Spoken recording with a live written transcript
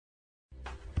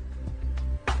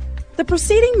The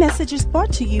preceding message is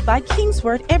brought to you by King's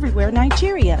Word Everywhere,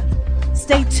 Nigeria.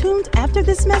 Stay tuned after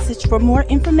this message for more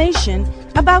information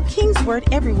about King's Word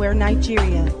Everywhere,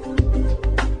 Nigeria.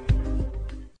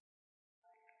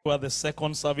 We are the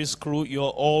second service crew. You're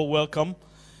all welcome.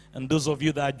 And those of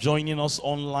you that are joining us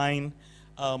online,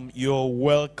 you're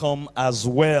welcome as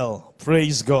well.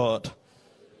 Praise God.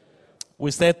 We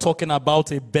started talking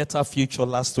about a better future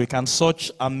last week, and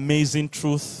such amazing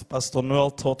truth Pastor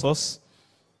Noel taught us.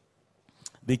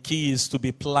 The key is to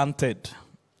be planted.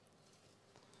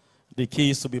 The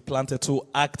key is to be planted. To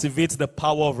activate the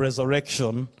power of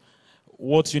resurrection,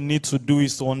 what you need to do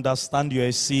is to understand you're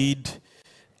a seed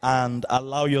and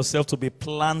allow yourself to be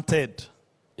planted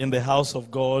in the house of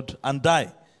God and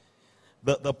die.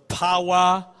 The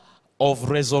power of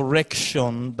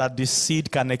resurrection that the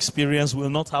seed can experience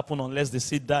will not happen unless the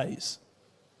seed dies.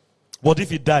 But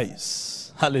if it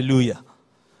dies, hallelujah,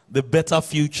 the better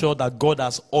future that God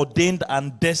has ordained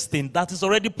and destined, that is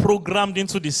already programmed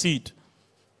into the seed,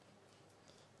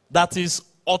 that is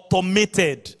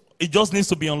automated, it just needs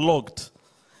to be unlocked.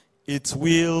 It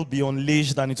will be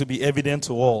unleashed and it will be evident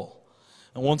to all.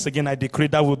 And once again, I decree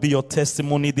that will be your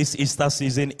testimony this Easter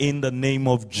season in the name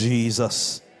of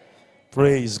Jesus.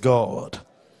 Praise God.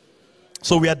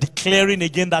 So we are declaring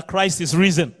again that Christ is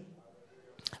risen.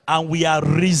 And we are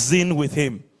risen with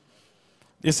him.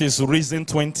 This is Risen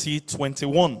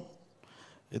 2021.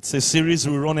 It's a series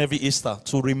we run every Easter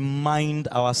to remind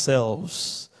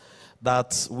ourselves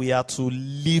that we are to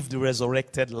live the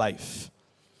resurrected life.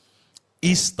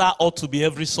 Easter ought to be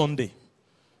every Sunday.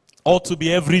 Ought to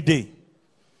be every day.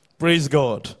 Praise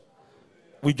God.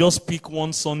 We just pick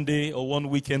one Sunday or one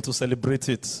weekend to celebrate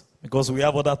it, because we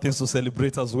have other things to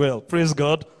celebrate as well. Praise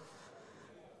God.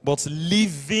 But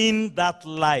living that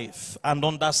life and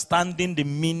understanding the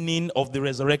meaning of the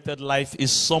resurrected life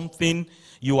is something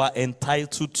you are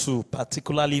entitled to,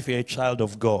 particularly if you're a child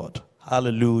of God.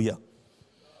 Hallelujah.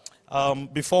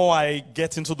 Before I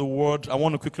get into the word, I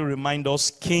want to quickly remind us,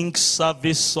 King's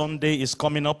Service Sunday is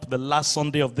coming up, the last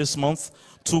Sunday of this month.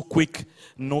 2 quick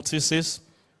notices.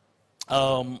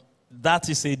 That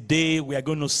is a day we are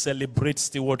going to celebrate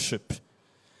stewardship.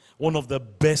 One of the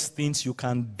best things you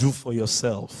can do for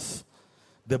yourself,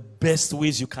 the best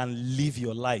ways you can live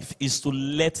your life, is to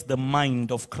let the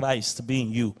mind of Christ be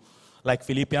in you. Like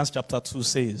Philippians chapter 2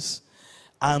 says.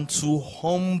 And to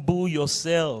humble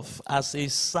yourself as a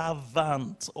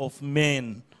servant of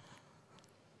men.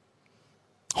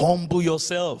 Humble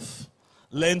yourself.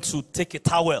 Learn to take a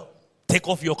towel. Take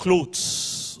off your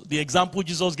clothes. The example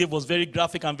Jesus gave was very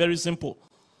graphic and very simple.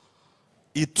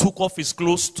 He took off his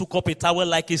clothes, took up a towel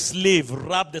like a slave,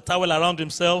 wrapped the towel around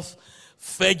himself,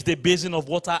 fetched a basin of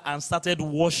water, and started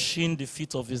washing the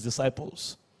feet of his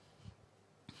disciples.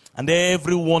 And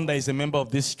everyone that is a member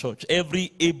of this church,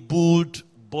 every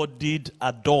able-bodied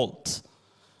adult,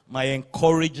 my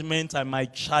encouragement and my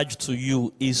charge to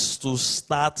you is to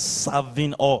start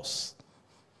serving us.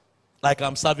 Like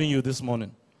I'm serving you this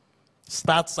morning.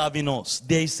 Start serving us.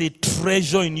 There is a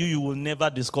treasure in you you will never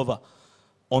discover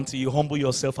until you humble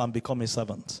yourself and become a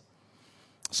servant.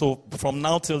 So from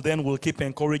now till then, we'll keep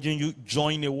encouraging you.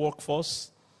 Join a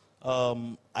workforce.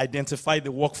 Identify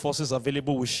the workforces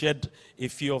available. We shared a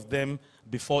few of them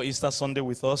before Easter Sunday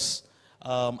with us.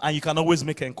 And you can always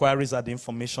make inquiries at the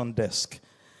information desk.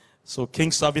 So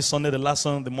King's Service Sunday, the last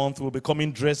Sunday of the month, we'll be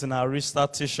coming dressed in our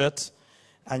Restart t-shirt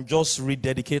and just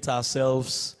rededicate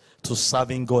ourselves to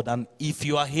serving God. And if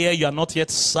you are here, you are not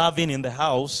yet serving in the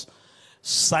house,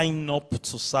 sign up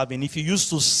to serving. If you used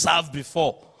to serve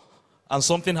before and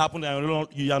something happened and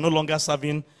you are no longer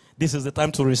serving, this is the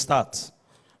time to restart.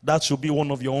 That should be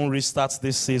one of your own restarts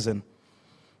this season.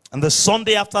 And the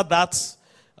Sunday after that,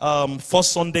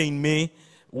 first Sunday in May,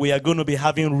 we are going to be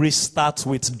having Restart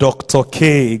with Dr.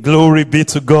 K. Glory be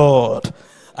to God.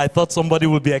 I thought somebody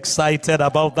would be excited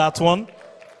about that one.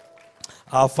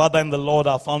 Our father in the Lord,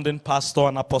 our founding pastor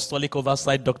and apostolic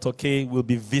oversight, Dr. K, will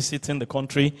be visiting the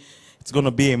country. It's going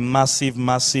to be a massive,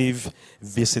 massive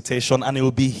visitation. And he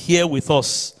will be here with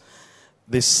us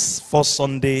this first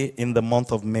Sunday in the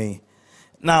month of May.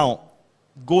 Now,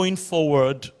 going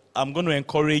forward, I'm going to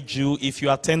encourage you, if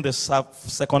you attend the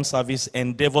second service,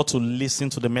 endeavor to listen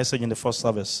to the message in the first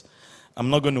service. I'm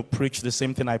not going to preach the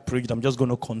same thing I preached. I'm just going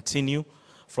to continue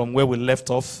from where we left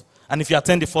off. And if you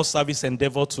attend the first service,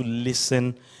 endeavor to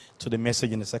listen to the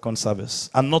message in the second service.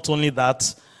 And not only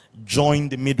that, join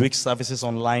the midweek services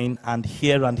online and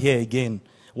hear again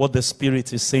what the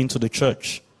Spirit is saying to the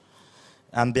church.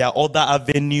 And there are other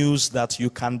avenues that you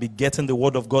can be getting the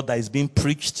word of God that is being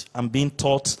preached and being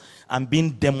taught and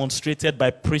being demonstrated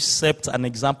by precept and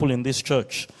example in this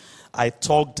church. I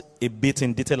talked a bit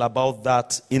in detail about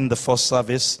that in the first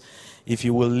service. If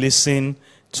you will listen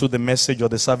to the message or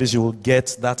the service, you will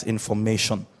get that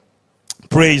information.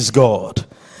 Praise God.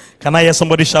 Can I hear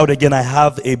somebody shout again? I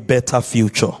have a better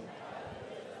future.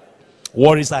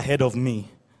 What is ahead of me?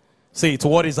 Say it.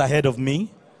 What is ahead of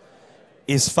me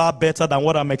is far better than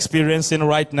what I'm experiencing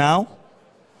right now,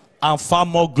 and far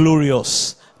more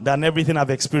glorious than everything I've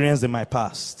experienced in my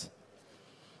past.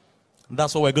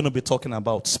 That's what we're going to be talking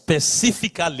about.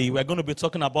 Specifically, we're going to be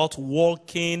talking about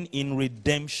walking in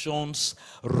redemption's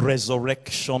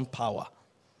resurrection power.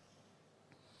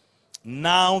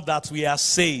 Now that we are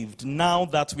saved, now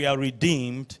that we are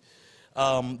redeemed,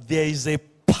 there is a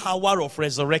power of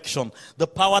resurrection. The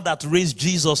power that raised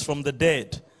Jesus from the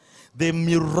dead. The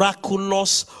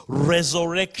miraculous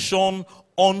resurrection,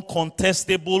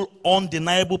 uncontestable,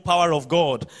 undeniable power of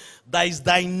God that is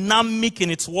dynamic in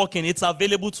its working. It's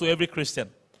available to every Christian.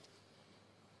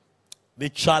 The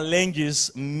challenge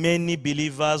is many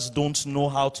believers don't know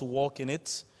how to walk in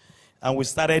it. And we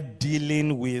started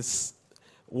dealing with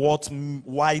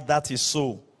why that is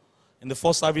so. In the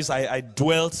first service, I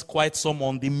dwelt quite some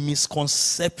on the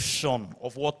misconception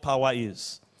of what power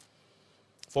is.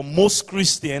 For most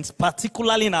Christians,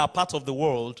 particularly in our part of the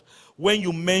world, when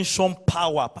you mention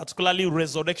power, particularly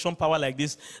resurrection power like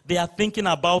this, they are thinking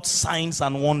about signs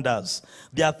and wonders.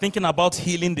 They are thinking about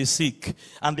healing the sick.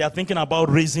 And they are thinking about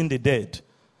raising the dead.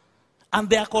 And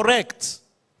they are correct.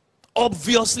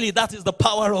 Obviously, that is the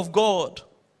power of God.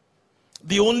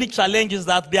 The only challenge is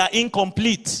that they are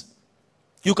incomplete.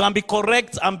 You can be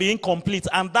correct and be incomplete.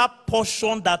 And that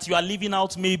portion that you are leaving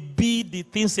out may be the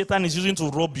thing Satan is using to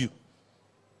rob you.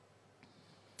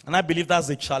 And I believe that's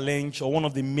the challenge, or one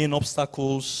of the main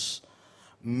obstacles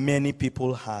many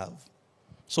people have.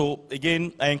 So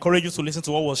again, I encourage you to listen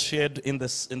to what was shared in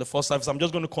the first service. I'm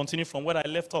just going to continue from where I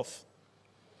left off.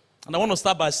 And I want to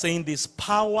start by saying this: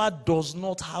 power does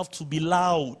not have to be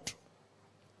loud.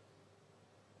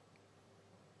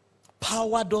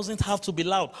 Power doesn't have to be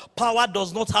loud. Power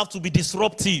does not have to be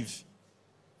disruptive.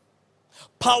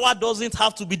 Power doesn't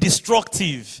have to be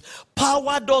destructive.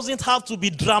 Power doesn't have to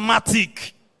be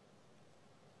dramatic.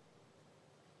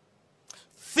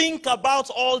 Think about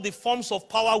all the forms of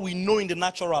power we know in the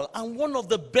natural. And one of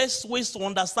the best ways to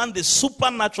understand the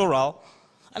supernatural,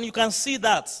 and you can see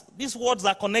that these words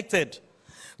are connected.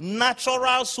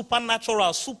 Natural,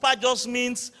 supernatural. Super just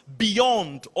means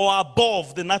beyond or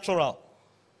above the natural.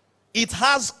 It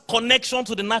has connection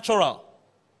to the natural.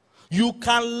 You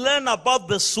can learn about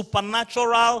the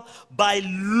supernatural by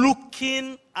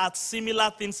looking at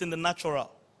similar things in the natural.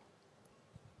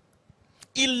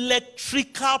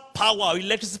 Electrical power,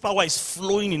 electricity power is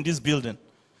flowing in this building.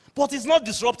 But it's not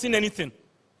disrupting anything.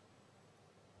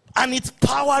 And it's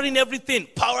powering everything.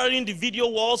 Powering the video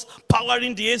walls,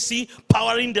 powering the AC,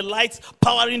 powering the lights,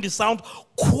 powering the sound.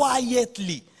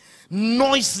 Quietly,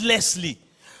 noiselessly,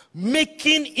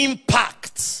 making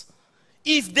impact.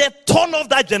 If they turn off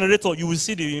that generator, you will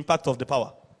see the impact of the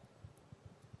power.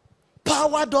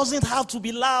 Power doesn't have to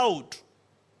be loud.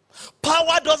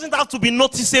 Power doesn't have to be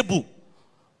noticeable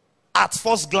at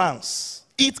first glance.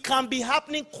 It can be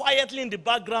happening quietly in the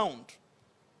background.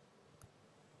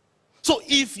 So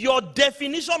if your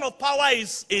definition of power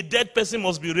is a dead person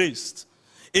must be raised,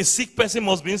 a sick person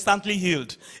must be instantly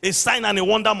healed, a sign and a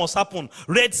wonder must happen,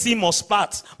 Red Sea must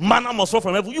part, manna must fall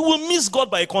from heaven, you will miss God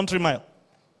by a country mile.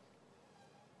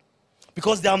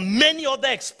 Because there are many other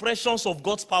expressions of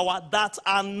God's power that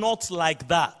are not like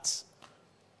that.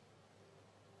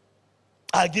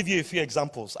 I'll give you a few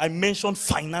examples. I mentioned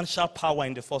financial power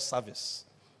in the first service.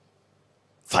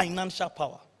 Financial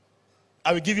power.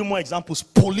 I will give you more examples.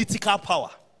 Political power.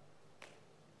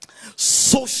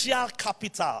 Social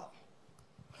capital.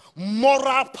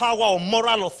 Moral power or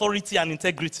moral authority and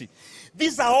integrity.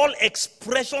 These are all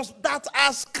expressions that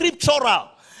are scriptural.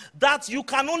 That you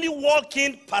can only walk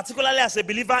in, particularly as a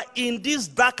believer, in this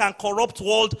dark and corrupt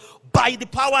world by the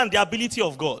power and the ability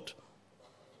of God.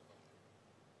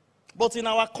 But in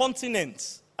our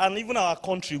continent and even our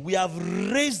country, we have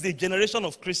raised a generation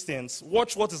of Christians.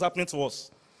 Watch what is happening to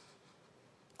us.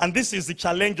 And this is the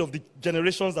challenge of the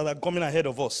generations that are coming ahead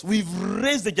of us. We've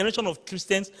raised a generation of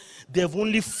Christians. They've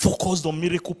only focused on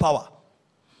miracle power,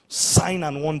 sign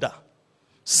and wonder,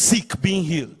 sick being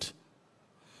healed,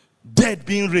 dead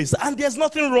being raised. And there's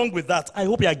nothing wrong with that. I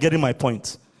hope you are getting my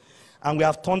point. And we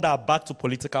have turned our back to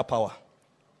political power.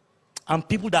 And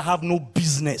people that have no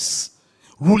business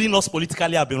ruling us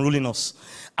politically have been ruling us.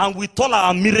 And we told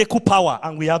our miracle power,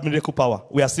 and we have miracle power.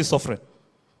 We are still suffering.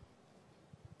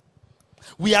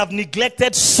 We have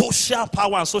neglected social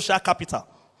power and social capital.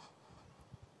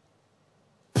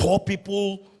 Poor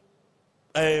people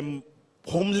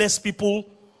homeless people.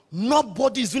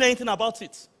 Nobody is doing anything about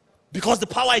it because the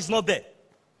power is not there.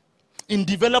 In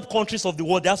developed countries of the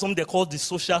world, there's something they call the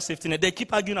social safety net. They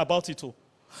keep arguing about it too.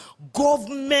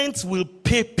 Government will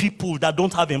pay people that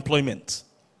don't have employment.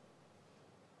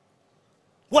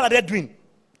 What are they doing?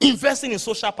 Investing in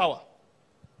social power.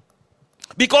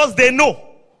 Because they know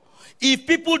if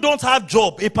people don't have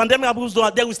job, a pandemic happens,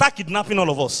 they will start kidnapping all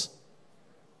of us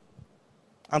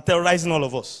and terrorizing all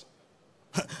of us.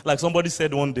 Like somebody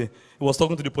said one day, he was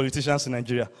talking to the politicians in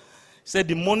Nigeria. He said,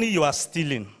 the money you are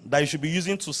stealing, that you should be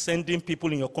using to sending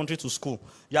people in your country to school,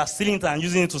 you are stealing it and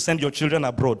using it to send your children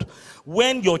abroad.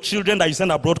 When your children that you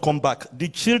send abroad come back, the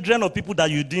children of people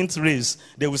that you didn't raise,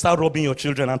 they will start robbing your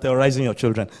children and terrorizing your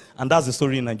children. And that's the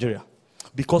story in Nigeria.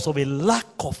 Because of a lack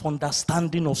of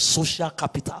understanding of social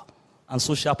capital and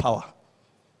social power.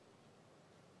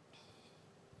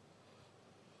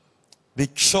 The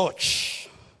church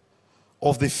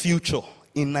of the future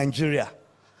in Nigeria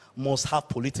must have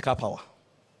political power.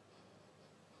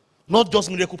 Not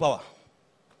just miracle power.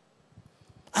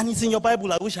 And it's in your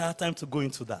Bible. I wish I had time to go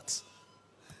into that.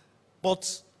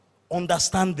 But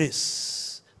understand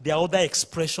this. There are other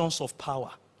expressions of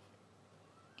power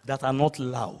that are not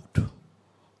loud,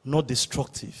 not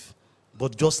destructive,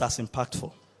 but just as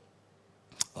impactful.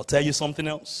 I'll tell you something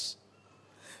else.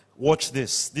 Watch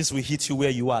this. This will hit you where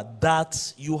you are.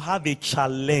 That you have a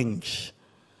challenge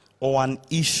or an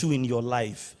issue in your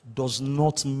life does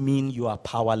not mean you are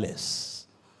powerless.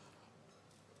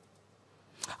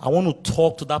 I want to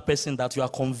talk to that person that you are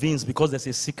convinced because there's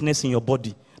a sickness in your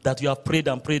body, that you have prayed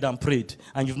and prayed and prayed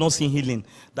and you've not seen healing,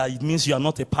 that it means you are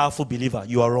not a powerful believer.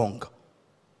 You are wrong.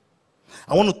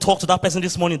 I want to talk to that person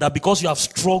this morning that because you have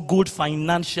struggled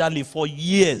financially for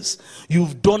years,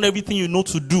 you've done everything you know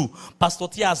to do. Pastor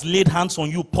T has laid hands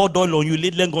on you, poured oil on you,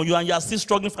 laid leg on you, and you are still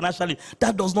struggling financially.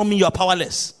 That does not mean you are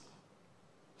powerless.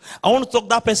 I want to talk to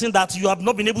that person that you have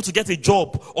not been able to get a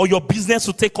job or your business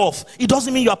to take off. It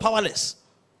doesn't mean you are powerless.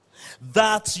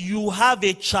 That you have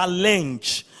a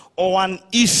challenge or an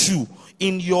issue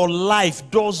in your life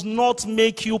does not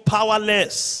make you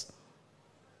powerless.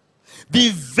 The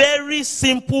very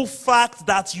simple fact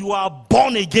that you are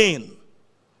born again.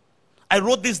 I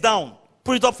wrote this down.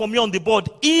 Put it up for me on the board.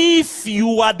 If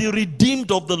you are the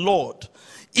redeemed of the Lord,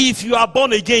 if you are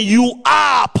born again, you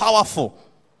are powerful.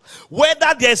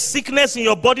 Whether there's sickness in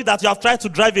your body that you have tried to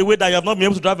drive away that you have not been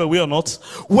able to drive away or not,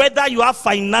 whether you have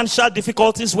financial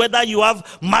difficulties, whether you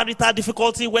have marital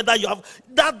difficulty, whether you have,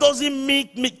 that doesn't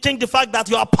change the fact that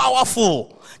you are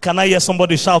powerful. Can I hear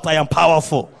somebody shout, I am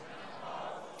powerful?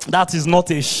 That is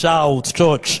not a shout,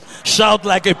 church. Shout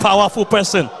like a powerful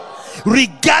person,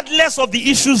 regardless of the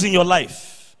issues in your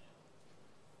life.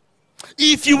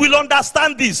 If you will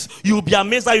understand this, you will be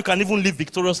amazed that you can even live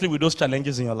victoriously with those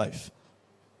challenges in your life.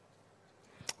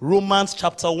 Romans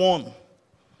chapter 1.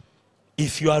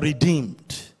 If you are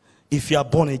redeemed, if you are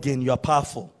born again, you are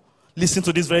powerful. Listen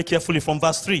to this very carefully from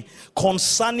verse 3.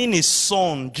 Concerning his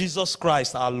son, Jesus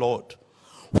Christ our Lord,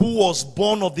 who was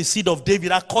born of the seed of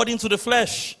David according to the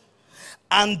flesh,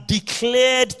 and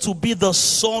declared to be the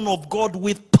Son of God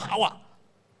with power.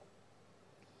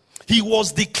 He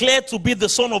was declared to be the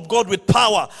Son of God with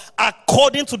power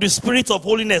according to the Spirit of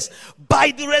holiness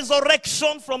by the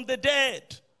resurrection from the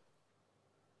dead.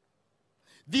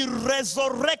 The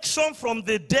resurrection from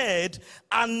the dead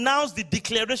announced the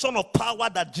declaration of power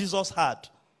that Jesus had.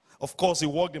 Of course, he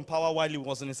walked in power while he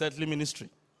was in his earthly ministry.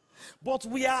 But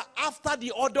we are after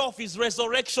the order of his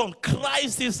resurrection.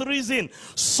 Christ is risen.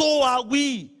 So are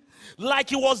we. Like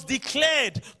he was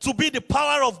declared to be the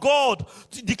power of God,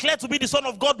 declared to be the Son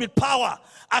of God with power,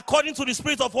 according to the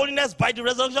Spirit of holiness by the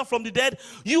resurrection from the dead,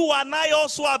 you and I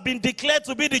also have been declared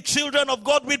to be the children of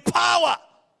God with power.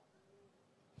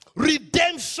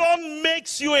 Redemption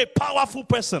makes you a powerful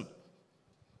person,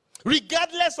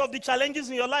 regardless of the challenges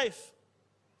in your life.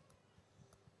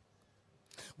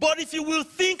 But if you will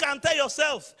think and tell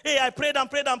yourself, hey, I prayed and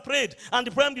prayed and prayed, and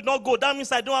the problem did not go, that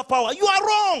means I don't have power. You are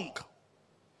wrong.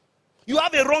 You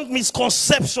have a wrong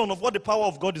misconception of what the power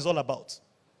of God is all about.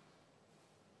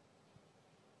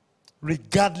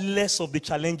 Regardless of the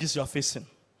challenges you are facing,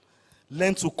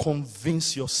 learn to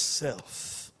convince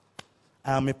yourself,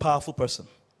 I am a powerful person.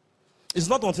 It's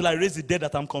not until I raise the dead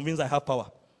that I'm convinced I have power.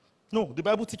 No, the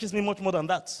Bible teaches me much more than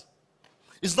that.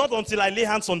 It's not until I lay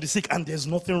hands on the sick, and there's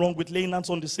nothing wrong with laying hands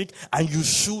on the sick, and you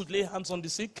should lay hands on the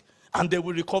sick, and they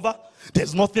will recover.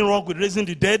 There's nothing wrong with raising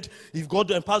the dead. If God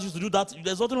empowers you to do that,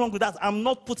 there's nothing wrong with that. I'm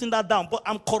not putting that down, but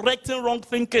I'm correcting wrong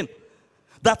thinking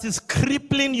that is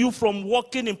crippling you from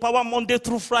walking in power Monday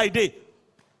through Friday.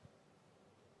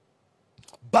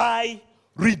 By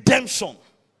redemption.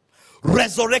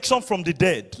 resurrection from the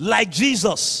dead, like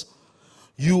Jesus,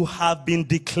 you have been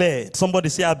declared. Somebody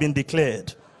say, I've been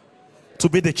declared to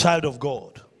be the child of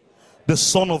God, the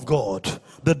son of God,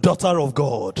 the daughter of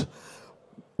God,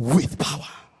 with power.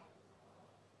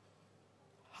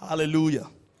 Hallelujah.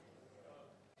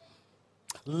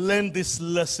 Learn this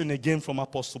lesson again from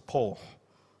Apostle Paul.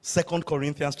 2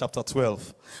 Corinthians chapter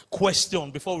 12.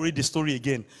 Question, before we read the story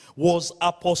again. Was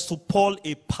Apostle Paul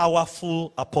a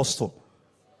powerful apostle?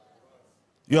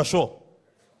 You are sure?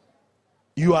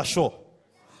 You are sure?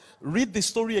 Read the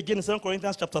story again in 2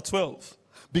 Corinthians chapter 12.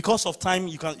 Because of time,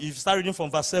 if you start reading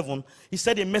from verse 7, he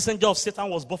said a messenger of Satan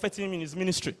was buffeting him in his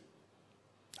ministry.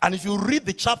 And if you read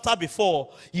the chapter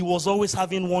before, he was always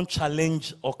having one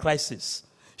challenge or crisis.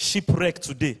 Shipwreck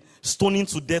today, stoning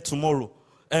to death tomorrow,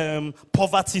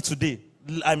 poverty today,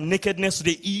 nakedness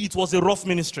today. It was a rough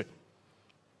ministry.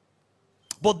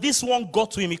 But this one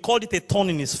got to him. He called it a thorn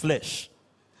in his flesh.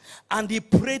 And he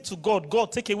prayed to God,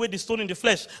 God, take away the stone in the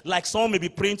flesh. Like someone may be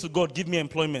praying to God, give me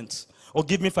employment, or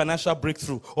give me financial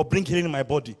breakthrough, or bring healing in my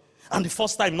body. And the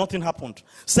first time, nothing happened.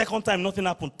 Second time, nothing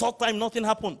happened. Third time, nothing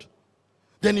happened.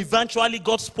 Then eventually,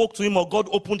 God spoke to him, or God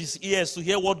opened his ears to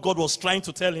hear what God was trying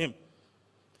to tell him.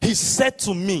 He said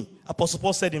to me, Apostle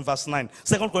Paul said in verse 9,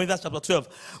 2 Corinthians chapter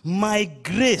 12, my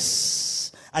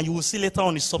grace, and you will see later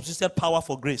on his substituted power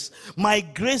for grace. My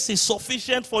grace is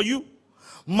sufficient for you.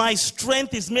 My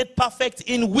strength is made perfect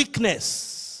in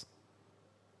weakness.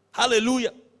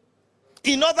 Hallelujah.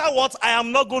 In other words, I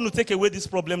am not going to take away this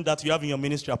problem that you have in your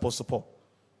ministry, Apostle Paul.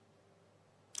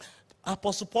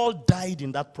 Apostle Paul died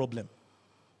in that problem.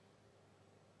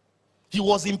 He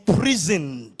was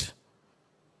imprisoned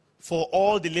for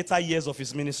all the later years of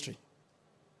his ministry.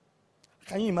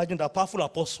 Can you imagine that powerful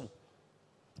apostle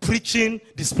preaching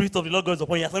the Spirit of the Lord God is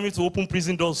upon you? He asked me to open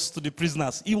prison doors to the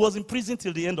prisoners. He was in prison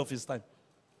till the end of his time.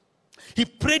 He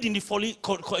prayed in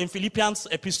Philippians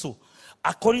epistle,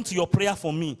 according to your prayer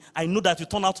for me, I know that you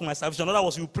turn out to my salvation. In other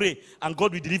words, you pray and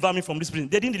God will deliver me from this prison.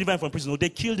 They didn't deliver him from prison. No, they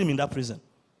killed him in that prison.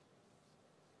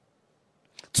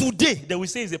 Today, they will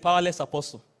say he's a powerless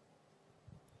apostle.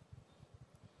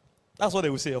 That's what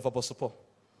they will say of Apostle Paul.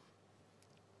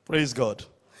 Praise God.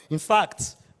 In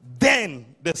fact, then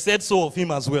they said so of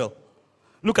him as well.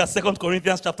 Look at 2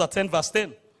 Corinthians chapter 10, verse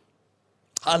 10.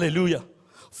 Hallelujah.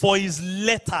 For his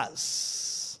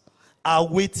letters are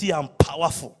weighty and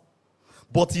powerful,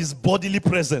 but his bodily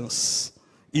presence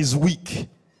is weak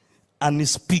and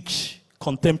his speech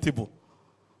contemptible.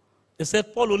 They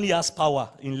said Paul only has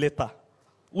power in letter.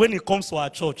 When it comes to our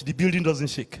church, the building doesn't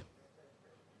shake.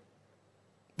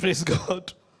 Praise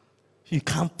God. He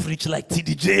can't preach like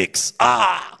T.D. Jakes.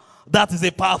 That is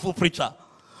a powerful preacher.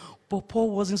 But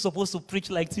Paul wasn't supposed to preach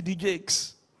like T.D.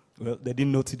 Jakes. Well, they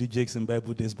didn't know T.D. Jakes in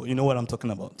Bible days, but you know what I'm talking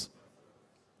about.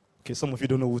 Okay, some of you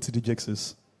don't know who T.D. Jakes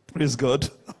is. Praise God.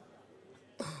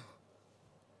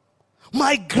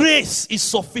 My grace is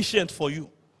sufficient for you.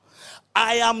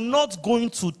 I am not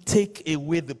going to take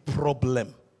away the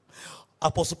problem.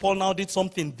 Apostle Paul now did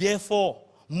something. Therefore,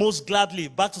 most gladly,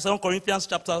 back to 2 Corinthians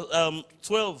chapter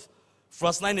 12,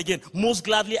 verse 9 again. Most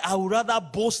gladly, I would rather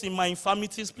boast in my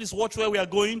infirmities. Please watch where we are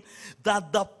going.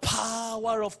 That the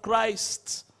power of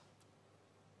Christ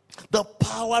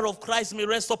may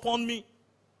rest upon me.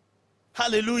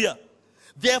 Hallelujah.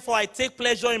 Therefore, I take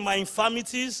pleasure in my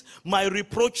infirmities, my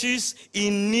reproaches,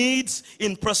 in needs,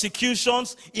 in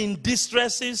persecutions, in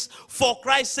distresses, for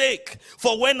Christ's sake.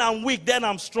 For when I'm weak, then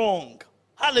I'm strong.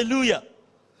 Hallelujah.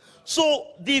 So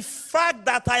the fact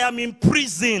that I am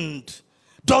imprisoned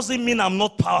doesn't mean I'm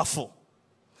not powerful.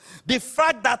 The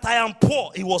fact that I am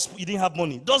poor, he didn't have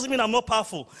money, doesn't mean I'm not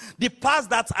powerful. The fact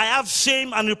that I have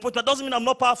shame and reproach, that doesn't mean I'm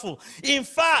not powerful. In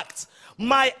fact,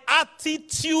 my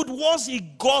attitude once he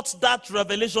got that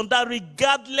revelation, that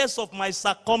regardless of my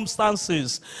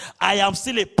circumstances, I am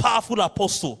still a powerful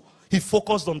apostle. He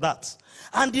focused on that.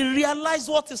 And he realized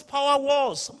what his power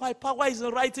was. My power is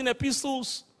in writing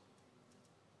epistles.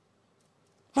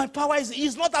 My power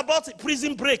is not about a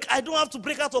prison break. I don't have to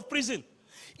break out of prison.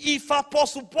 If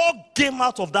Apostle Paul came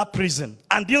out of that prison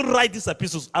and didn't write these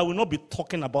epistles, I will not be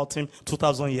talking about him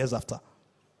 2,000 years after.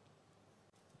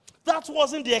 That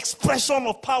wasn't the expression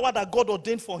of power that God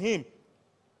ordained for him.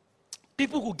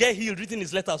 People could get healed reading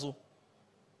his letters.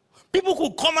 People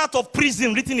could come out of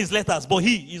prison reading his letters, but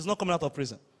he is not coming out of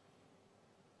prison.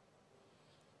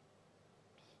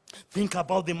 Think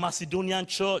about the Macedonian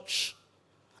church.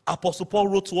 Apostle Paul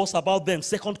wrote to us about them.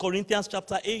 2 Corinthians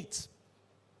chapter 8.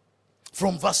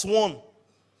 From verse 1.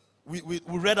 We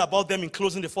read about them in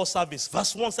closing the first service.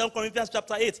 Verse 1, 2 Corinthians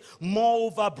chapter 8.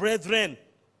 Moreover, brethren,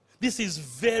 This is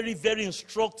very, very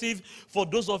instructive for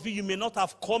those of you may not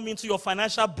have come into your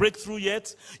financial breakthrough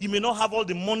yet. You may not have all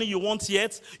the money you want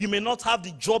yet. You may not have the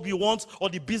job you want or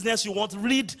the business you want.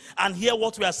 Read and hear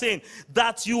what we are saying.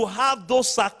 That you have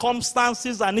those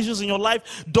circumstances and issues in your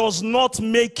life does not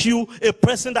make you a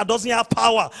person that doesn't have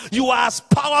power. You are as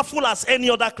powerful as any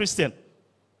other Christian.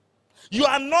 You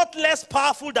are not less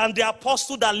powerful than the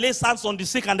apostle that lays hands on the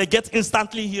sick and they get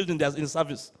instantly healed in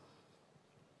service.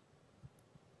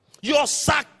 Your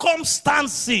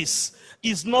circumstances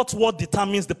is not what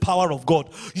determines the power of God.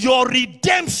 Your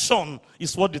redemption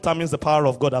is what determines the power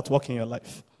of God at work in your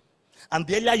life. And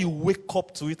the earlier you wake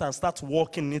up to it and start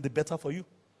walking in it, the better for you.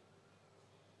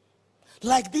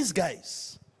 Like these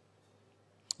guys.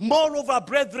 Moreover,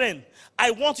 brethren, I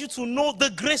want you to know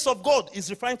the grace of God is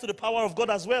referring to the power of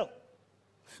God as well.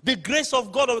 The grace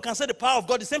of God, or we can say the power of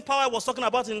God, the same power I was talking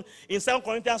about in 2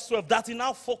 Corinthians 12, that he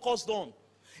now focused on.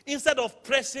 Instead of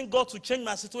pressing God to change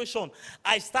my situation,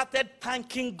 I started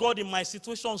thanking God in my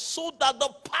situation so that the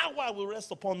power will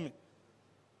rest upon me.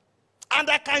 And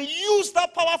I can use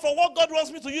that power for what God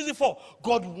wants me to use it for.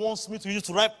 God wants me to use it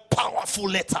to write powerful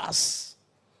letters.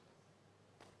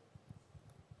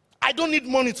 I don't need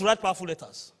money to write powerful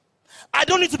letters. I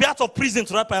don't need to be out of prison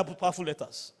to write powerful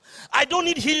letters. I don't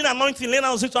need healing, anointing, laying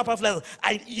hands to write powerful letters.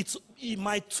 It's in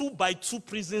my 2x2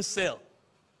 prison cell.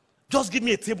 Just give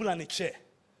me a table and a chair.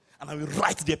 And I will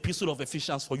write the epistle of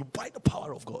Ephesians for you by the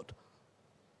power of God.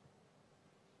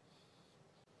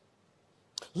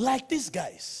 Like these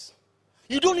guys.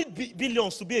 You don't need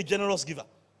billions to be a generous giver.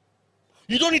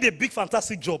 You don't need a big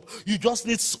fantastic job. You just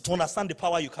need to understand the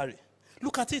power you carry.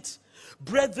 Look at it.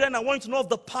 Brethren, I want you to know of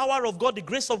the power of God, the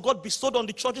grace of God bestowed on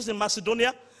the churches in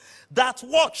Macedonia. That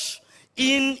watch,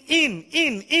 in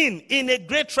a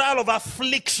great trial of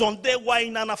affliction, they were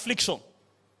in an affliction.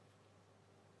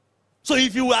 So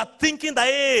if you are thinking that,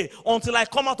 hey, until I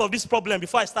come out of this problem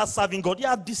before I start serving God, you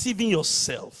are deceiving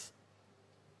yourself.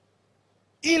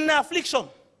 In affliction,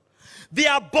 the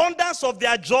abundance of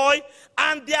their joy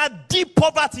and their deep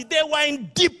poverty, they were in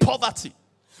deep poverty.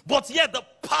 But yet the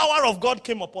power of God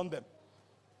came upon them.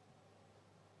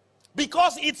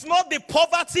 Because it's not the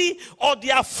poverty or the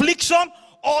affliction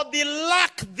or the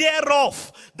lack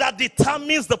thereof that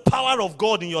determines the power of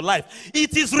God in your life.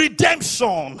 It is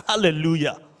redemption.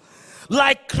 Hallelujah.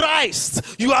 Like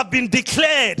Christ, you have been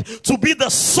declared to be the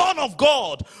Son of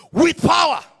God with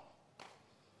power.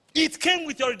 It came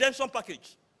with your redemption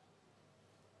package.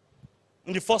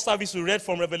 In the first service, we read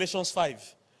from Revelation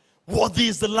 5. Worthy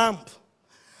is the Lamb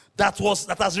that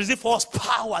has received for us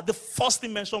power. The first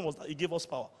thing mentioned was that he gave us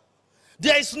power.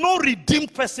 There is no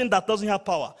redeemed person that doesn't have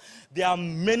power. There are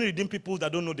many redeemed people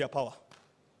that don't know their power.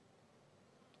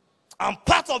 And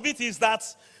part of it is that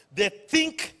they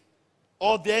think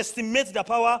or they estimate their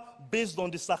power based on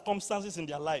the circumstances in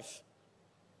their life.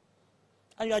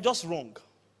 And you are just wrong.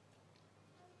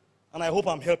 And I hope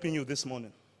I'm helping you this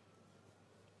morning.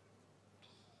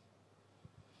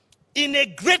 In a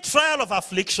great trial of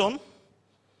affliction,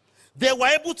 they were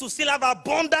able to still have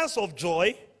abundance of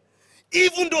joy,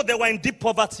 even though they were in deep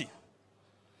poverty.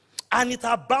 And it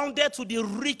abounded to the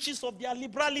riches of their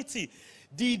liberality.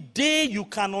 The day you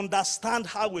can understand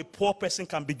how a poor person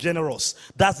can be generous,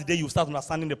 that's the day you start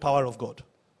understanding the power of God.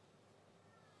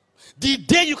 The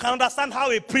day you can understand how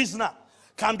a prisoner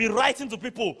can be writing to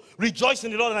people, rejoice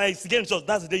in the Lord and it's again church,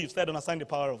 that's the day you start understanding the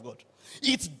power of God.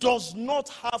 It does not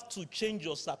have to change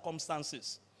your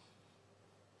circumstances.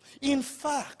 In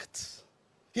fact,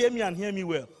 hear me and hear me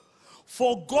well.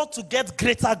 For God to get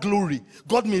greater glory,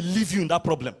 God may leave you in that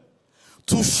problem.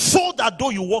 To show that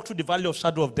though you walk through the valley of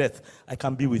shadow of death, I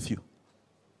can be with you.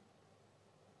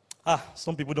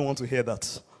 Some people don't want to hear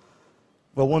that.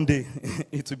 But one day,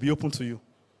 it will be open to you.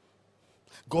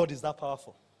 God is that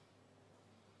powerful.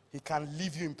 He can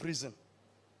leave you in prison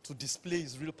to display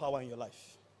his real power in your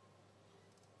life.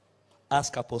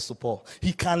 Ask Apostle Paul.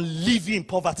 He can leave you in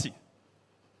poverty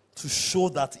to show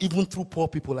that even through poor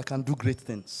people, I can do great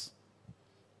things.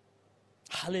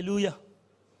 Hallelujah.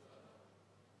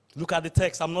 Look at the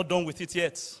text. I'm not done with it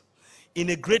yet. In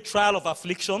a great trial of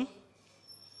affliction,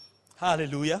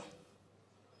 hallelujah,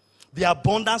 the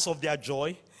abundance of their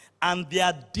joy and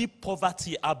their deep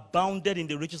poverty abounded in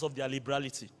the riches of their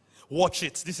liberality. Watch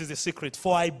it. This is the secret.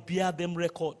 For I bear them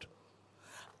record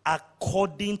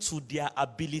according to their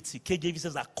ability. KJV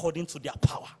says according to their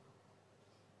power.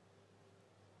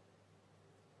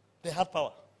 They had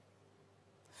power.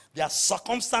 Their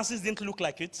circumstances didn't look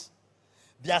like it.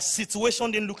 Their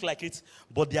situation didn't look like it.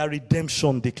 But their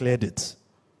redemption declared it.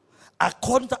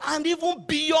 According to, and even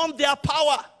beyond their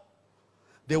power,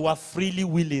 they were freely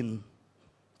willing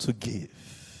to give.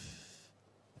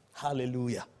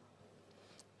 Hallelujah.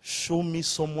 Show me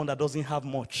someone that doesn't have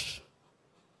much.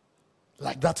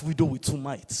 Like that widow with 2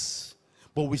 mites.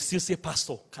 But we still say,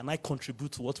 Pastor, can I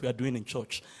contribute to what we are doing in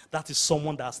church? That is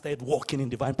someone that has started walking in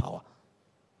divine power.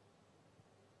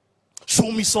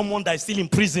 Show me someone that is still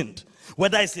imprisoned.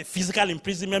 Whether it's a physical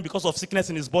imprisonment because of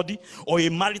sickness in his body, or a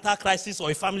marital crisis,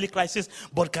 or a family crisis,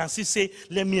 but can still say,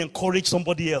 let me encourage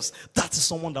somebody else. That is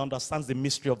someone that understands the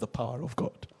mystery of the power of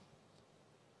God.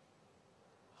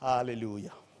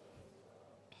 Hallelujah.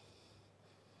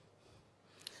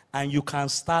 And you can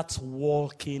start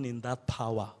walking in that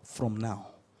power from now.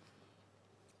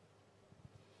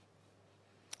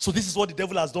 So this is what the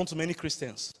devil has done to many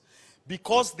Christians.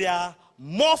 Because they are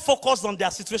more focused on their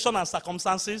situation and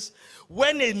circumstances,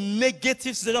 when a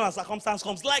negative situation and circumstance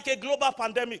comes, like a global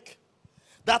pandemic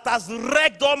that has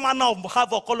wreaked all manner of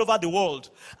havoc all over the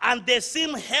world, and they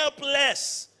seem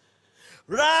helpless,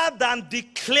 rather than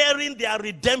declaring their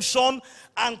redemption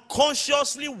and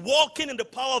consciously walking in the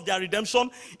power of their redemption,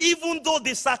 even though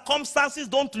the circumstances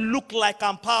don't look like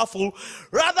I'm powerful,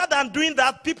 rather than doing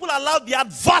that, people allow the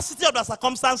adversity of the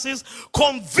circumstances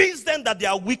convince them that they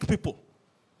are weak people.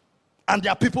 And they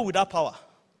are people without power.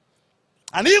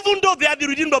 And even though they are the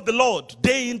redeemed of the Lord,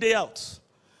 day in, day out,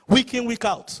 week in, week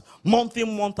out, month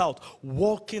in, month out,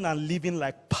 walking and living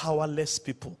like powerless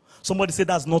people. Somebody say,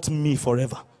 that's not me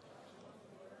forever.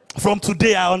 From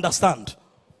today, I understand.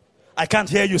 I can't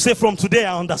hear you. Say, from today,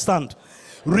 I understand.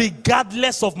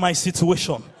 Regardless of my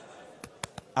situation,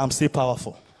 I'm still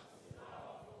powerful.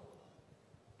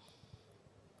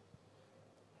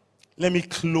 Let me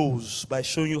close by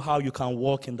showing you how you can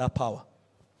walk in that power.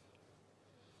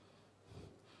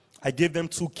 I gave them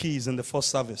 2 keys in the first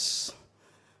service.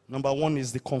 Number 1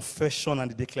 is the confession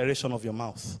and the declaration of your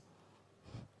mouth.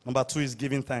 Number 2 is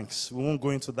giving thanks. We won't go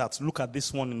into that. Look at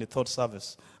this one in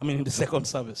the in the second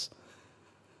service.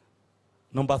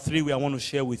 Number 3, I want to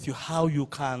share with you how you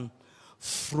can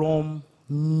from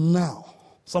now.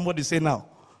 Somebody say now.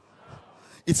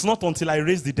 It's not until I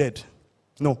raise the dead.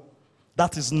 No.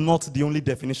 That is not the only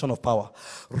definition of power.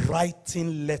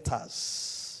 Writing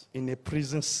letters in a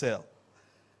prison cell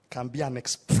can be an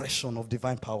expression of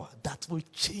divine power that will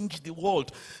change the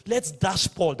world. Let's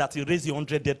dash Paul that he raised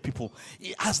 100 dead people.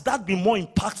 Has that been more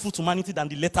impactful to humanity than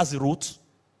the letters he wrote?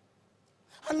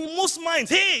 And in most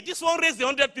minds, hey, this one raised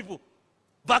 100 people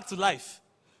back to life.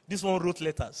 This one wrote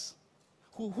letters.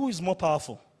 Who is more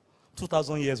powerful?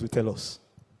 2,000 years will tell us.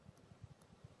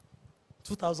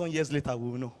 2,000 years later,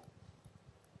 we will know.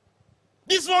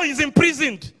 This one is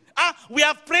imprisoned. We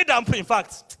have prayed and prayed. In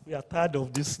fact, we are tired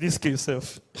of this case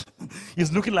self.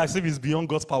 It's looking like as if it's beyond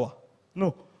God's power.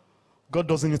 No. God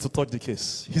doesn't need to touch the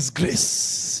case. His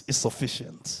grace is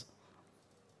sufficient.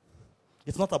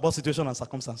 It's not about situation and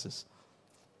circumstances.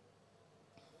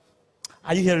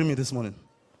 Are you hearing me this morning?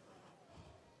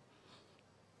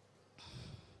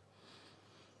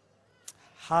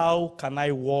 How can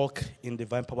I walk in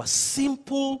divine power?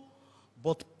 Simple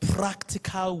but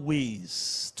practical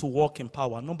ways to walk in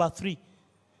power. Number 3,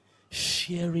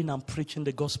 sharing and preaching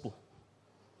the gospel.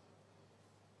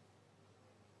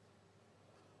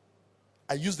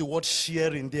 I use the word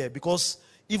sharing there because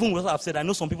even with what I've said, I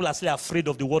know some people are still afraid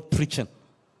of the word preaching.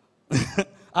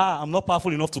 I'm not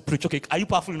powerful enough to preach. Okay, are you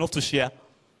powerful enough to share?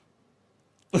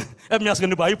 Let me ask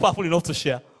anybody, are you powerful enough to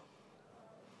share?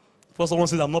 Before someone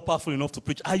says, I'm not powerful enough to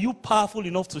preach. Are you powerful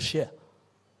enough to share?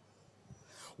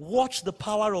 Watch the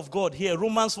power of God here.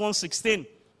 Romans 1:16.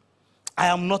 I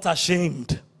am not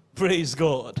ashamed. Praise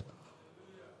God.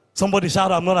 Somebody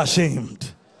shout, I'm not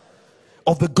ashamed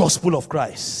of the gospel of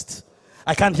Christ.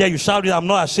 I can't hear you. Shout it, I'm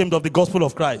not ashamed of the gospel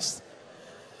of Christ.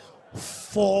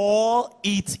 For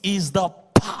it is the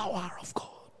power of God.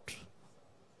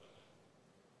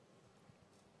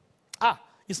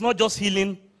 It's not just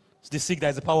healing the sick that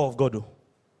is the power of God. Though.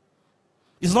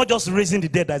 It's not just raising the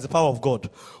dead that is the power of God.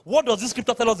 What does this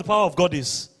scripture tell us the power of God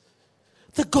is?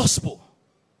 The gospel.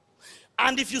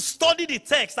 And if you study the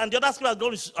text, and the other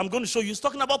scripture I'm going to show you, it's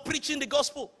talking about preaching the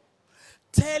gospel.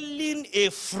 Telling a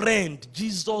friend,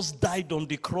 Jesus died on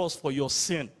the cross for your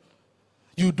sin.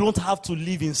 You don't have to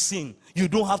live in sin. You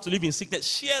don't have to live in sickness.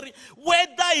 Sharing,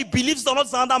 whether he believes or not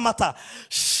is another matter.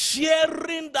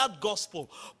 Sharing that gospel,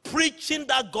 preaching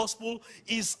that gospel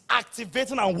is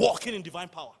activating and walking in divine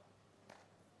power.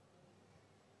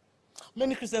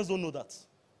 Many Christians don't know that.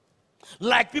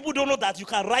 Like people don't know that you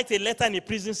can write a letter in a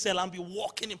prison cell and be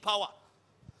walking in power.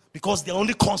 Because the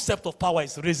only concept of power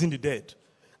is raising the dead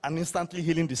and instantly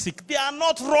healing the sick. They are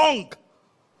not wrong.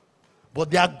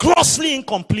 But they are grossly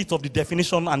incomplete of the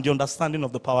definition and the understanding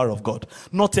of the power of God.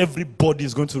 Not everybody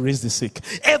is going to raise the sick.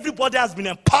 Everybody has been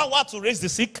empowered to raise the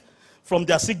sick, from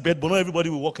their sick bed, but not everybody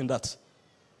will walk in that.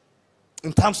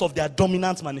 In terms of their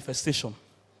dominant manifestation.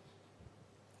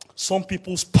 Some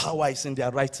people's power is in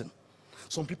their writing.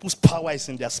 Some people's power is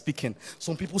in their speaking.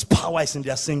 Some people's power is in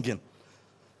their singing.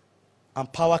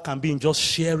 And power can be in just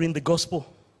sharing the gospel.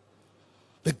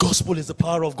 The gospel is the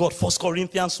power of God. 1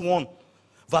 Corinthians 1,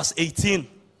 verse 18.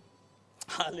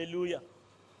 Hallelujah.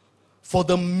 For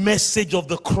the message of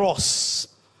the cross.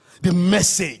 The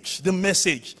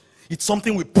message. It's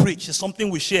something we preach. It's something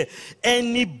we share.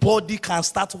 Anybody can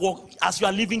start work. As you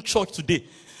are leaving church today,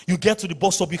 you get to the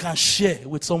bus stop, you can share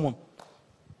with someone.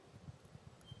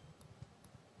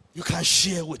 You can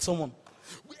share with someone.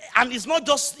 And it's not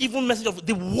just even message of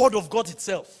the word of God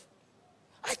itself.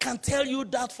 I can tell you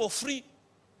that for free.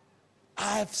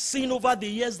 I've seen over the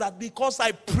years that because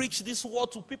I preach this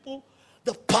word to people,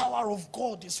 the power of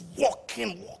God is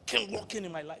walking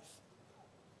in my life.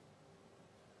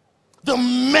 The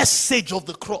message of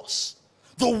the cross,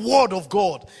 the word of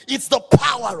God, it's the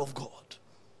power of God.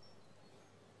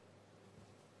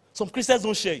 Some Christians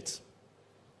don't share it.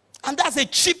 And that's a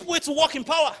cheap way to walk in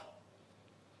power.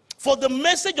 For the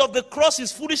message of the cross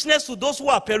is foolishness to those who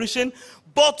are perishing,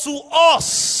 but to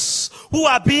us who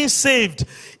are being saved,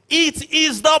 it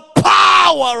is the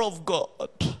power of God.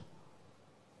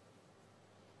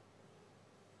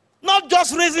 Not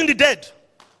just raising the dead.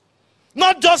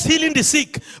 Not just healing the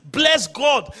sick. Bless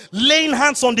God. Laying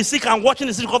hands on the sick and watching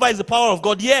the sick recover is the power of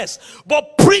God. Yes.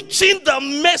 But preaching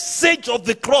the message of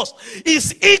the cross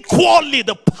is equally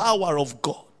the power of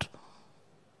God.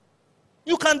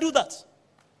 You can do that.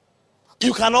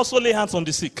 You can also lay hands on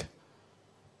the sick.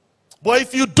 But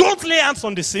if you don't lay hands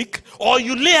on the sick, or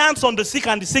you lay hands on the sick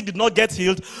and the sick did not get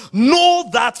healed, know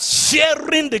that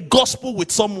sharing the gospel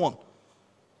with someone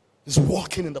is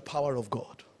walking in the power of God.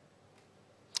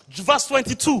 Verse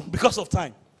 22, because of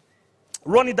time.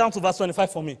 Run it down to verse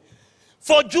 25 for me.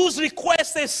 For Jews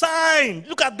request a sign.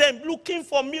 Look at them looking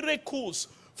for miracles.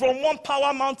 From one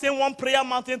power mountain, one prayer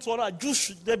mountain to another.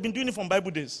 Jews, they've been doing it from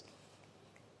Bible days.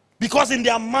 Because in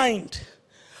their mind,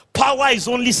 power is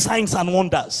only signs and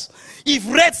wonders. If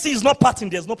Red Sea is not parting,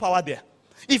 there's no power there.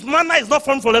 If manna is not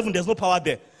falling from heaven, there's no power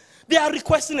there. They are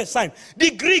requesting a sign.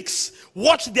 The Greeks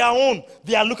watch their own.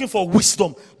 They are looking for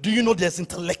wisdom. Do you know there's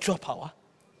intellectual power?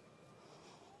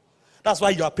 That's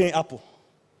why you are paying Apple.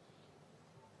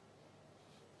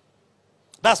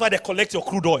 That's why they collect your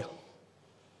crude oil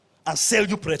and sell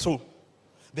you petrol.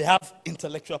 They have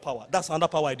intellectual power. That's another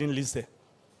power I didn't list there.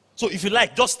 So if you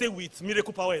like, just stay with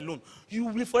miracle power alone. You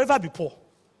will forever be poor.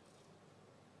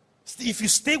 If you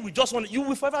stay with just one, you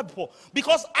will forever be poor.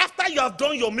 Because after you have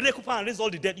done your miracle power and raised all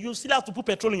the dead, you still have to put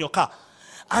petrol in your car.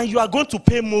 And you are going to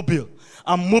pay Mobil.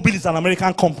 And Mobil is an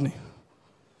American company.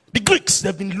 The Greeks,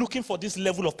 they've been looking for this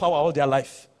level of power all their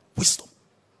life. Wisdom.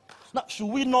 Now, should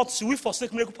we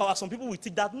forsake miracle power? Some people will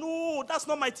think that, no, that's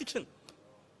not my teaching.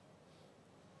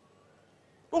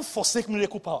 Don't forsake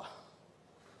miracle power.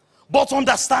 But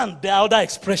understand, there are other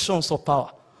expressions of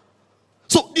power.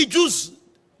 So the Jews,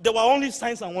 there were only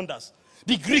signs and wonders.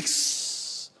 The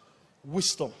Greeks,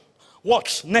 wisdom.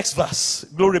 Watch, next verse.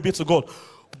 Glory be to God.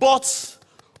 But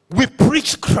we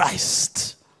preach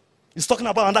Christ. It's talking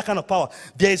about another kind of power.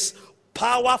 There's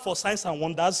power for signs and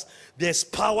wonders. There's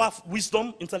power,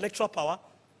 wisdom, intellectual power.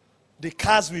 The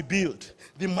cars we build.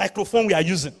 The microphone we are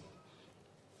using.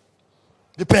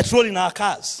 The petrol in our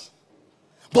cars.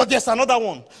 But there's another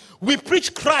one. We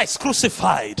preach Christ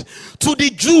crucified. To the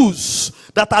Jews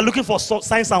that are looking for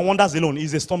signs and wonders alone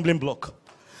is a stumbling block.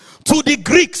 To the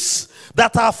Greeks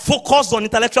that are focused on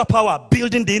intellectual power,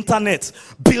 building the internet,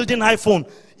 building iPhone,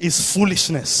 is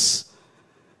foolishness.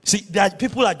 See, there are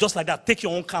people that are just like that. Take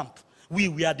your own camp.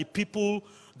 We are the people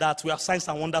that we are signs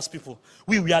and wonders people.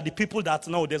 We are the people that,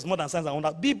 no, there's more than signs and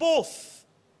wonders. Be both.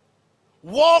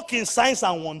 Walk in signs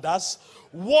and wonders.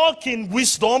 Walk in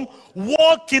wisdom.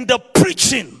 Walk in the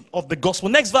preaching of the gospel.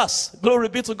 Next verse. Glory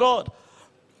be to God.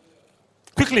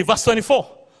 Quickly, verse 24.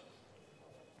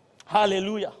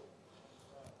 Hallelujah.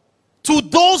 To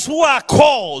those who are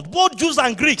called, both Jews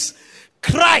and Greeks,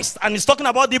 Christ, and he's talking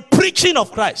about the preaching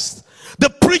of Christ. The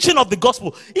preaching of the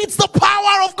gospel. It's the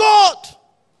power of God.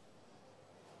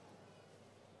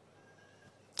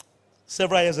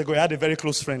 Several years ago, I had a very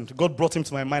close friend. God brought him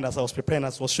to my mind as I was preparing,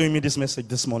 as he was showing me this message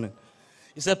this morning.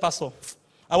 He said, Pastor,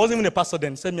 I wasn't even a pastor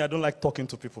then. He said me, I don't like talking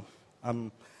to people.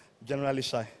 I'm generally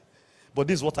shy. But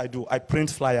this is what I do. I print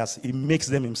flyers. He makes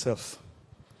them himself.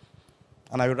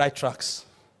 And I write tracts.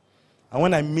 And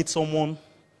when I meet someone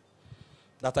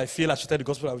that I feel I should tell the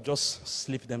gospel, I will just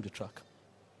slip them the tract.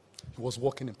 He was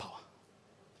walking in power.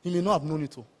 He may not have known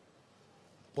it all.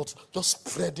 But just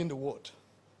spreading the word.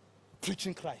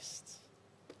 Preaching Christ.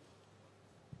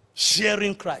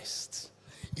 Sharing Christ.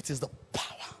 It is the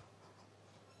power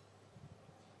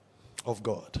of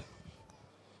God.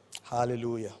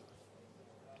 Hallelujah.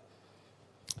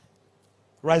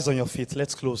 Rise on your feet.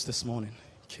 Let's close this morning.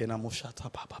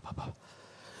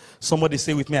 Somebody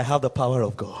say with me, I have the power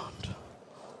of God.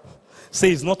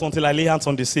 Say, it's not until I lay hands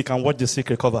on the sick and watch the sick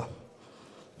recover.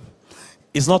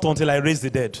 It's not until I raise the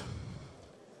dead.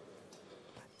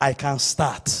 I can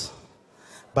start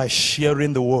by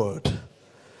sharing the word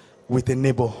with a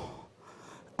neighbor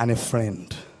and a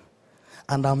friend.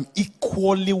 And I'm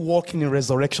equally walking in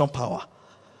resurrection power.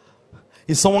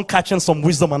 Is someone catching some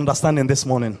wisdom and understanding this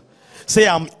morning? Say,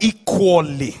 I'm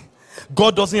equally.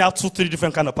 God doesn't have 2-3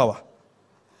 different kind of power.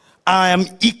 I am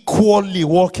equally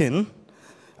walking.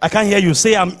 I can't hear you.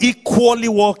 Say, I'm equally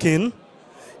walking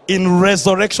in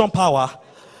resurrection power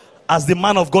as the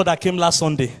man of God that came last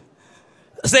Sunday.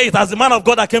 Say it, as the man of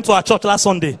God that came to our church last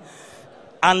Sunday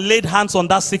and laid hands on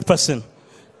that sick person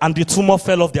and the tumor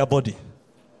fell off their body.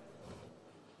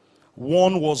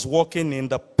 One was walking in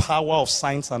the power of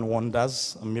signs and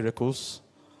wonders and miracles.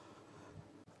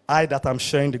 I that am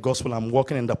sharing the gospel, I'm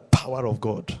walking in the power of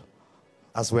God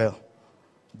as well.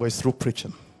 But it's through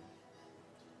preaching.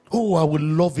 Oh, I would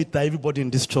love it that everybody in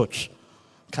this church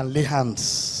can lay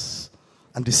hands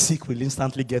and the sick will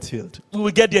instantly get healed. We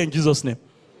will get there in Jesus' name.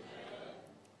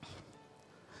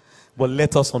 But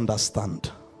let us understand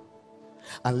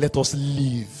and let us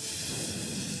live.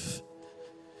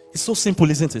 It's so simple,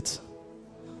 isn't it?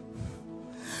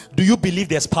 Do you believe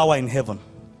there's power in heaven?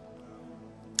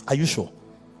 Are you sure?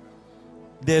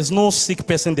 There's no sick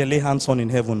person they lay hands on in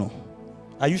heaven, no.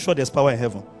 Are you sure there's power in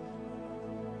heaven?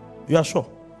 You are sure?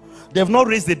 They have not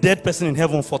raised the dead person in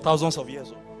heaven for thousands of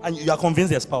years, and you are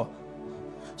convinced there's power.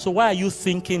 So why are you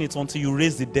thinking it's until you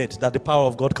raise the dead that the power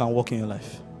of God can work in your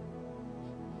life?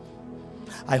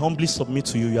 I humbly submit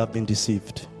to you, you have been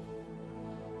deceived.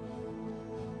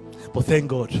 But thank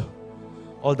God,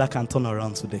 all that can turn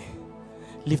around today.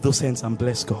 Lift those hands and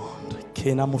bless God.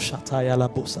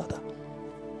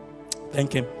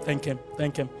 Thank Him, thank Him,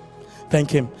 thank Him, thank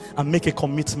Him. And make a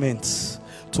commitment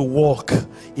to walk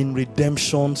in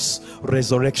redemption's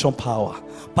resurrection power.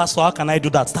 Pastor, how can I do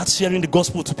that? Start sharing the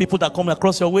gospel to people that come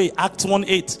across your way. Acts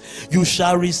 1:8. You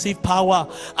shall receive power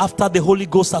after the Holy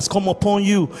Ghost has come upon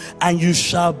you, and you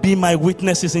shall be my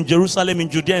witnesses in Jerusalem, in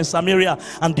Judea, in Samaria,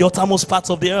 and the uttermost parts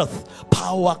of the earth.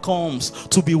 Power comes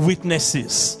to be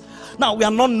witnesses. Now, we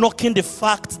are not knocking the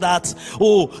fact that,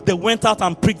 they went out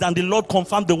and preached and the Lord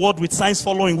confirmed the word with signs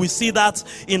following. We see that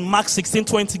in Mark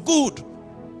 16:20. Good.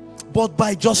 But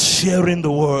by just sharing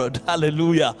the word,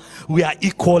 hallelujah, we are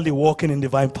equally walking in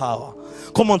divine power.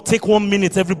 Come on, take 1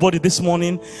 minute, everybody, this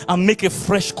morning, and make a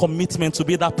fresh commitment to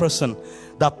be that person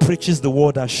that preaches the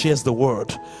word and shares the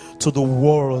word to the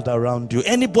world around you.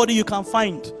 Anybody you can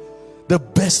find, the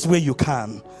best way you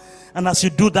can. And as you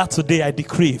do that today, I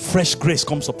decree fresh grace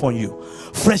comes upon you.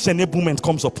 Fresh enablement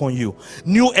comes upon you.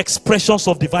 New expressions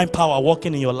of divine power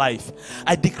working in your life.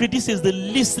 I decree this is the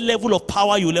least level of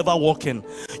power you'll ever walk in.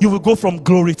 You will go from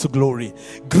glory to glory.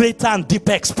 Greater and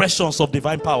deeper expressions of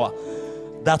divine power.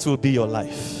 That will be your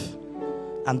life.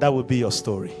 And that will be your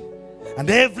story. And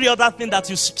every other thing that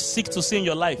you seek to see in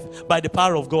your life, by the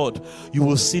power of God, you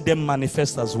will see them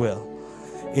manifest as well.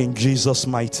 In Jesus'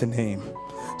 mighty name.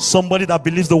 Somebody that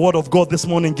believes the word of God this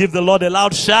morning, give the Lord a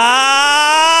loud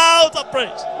shout of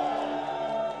praise.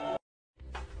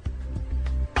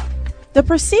 The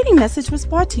preceding message was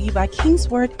brought to you by King's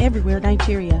Word Everywhere,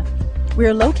 Nigeria. We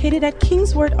are located at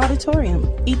King's Word Auditorium,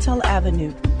 Etel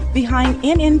Avenue, behind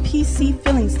NNPC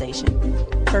Filling Station,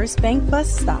 First Bank Bus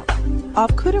Stop,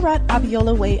 off Kudirat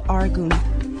Abiola Way, Argun,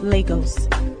 Lagos.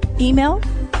 Email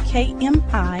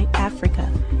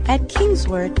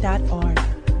kmiafrica@kingsword.org.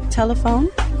 Telephone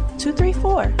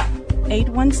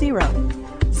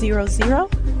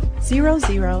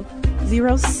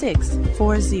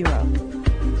 234-810-00000640.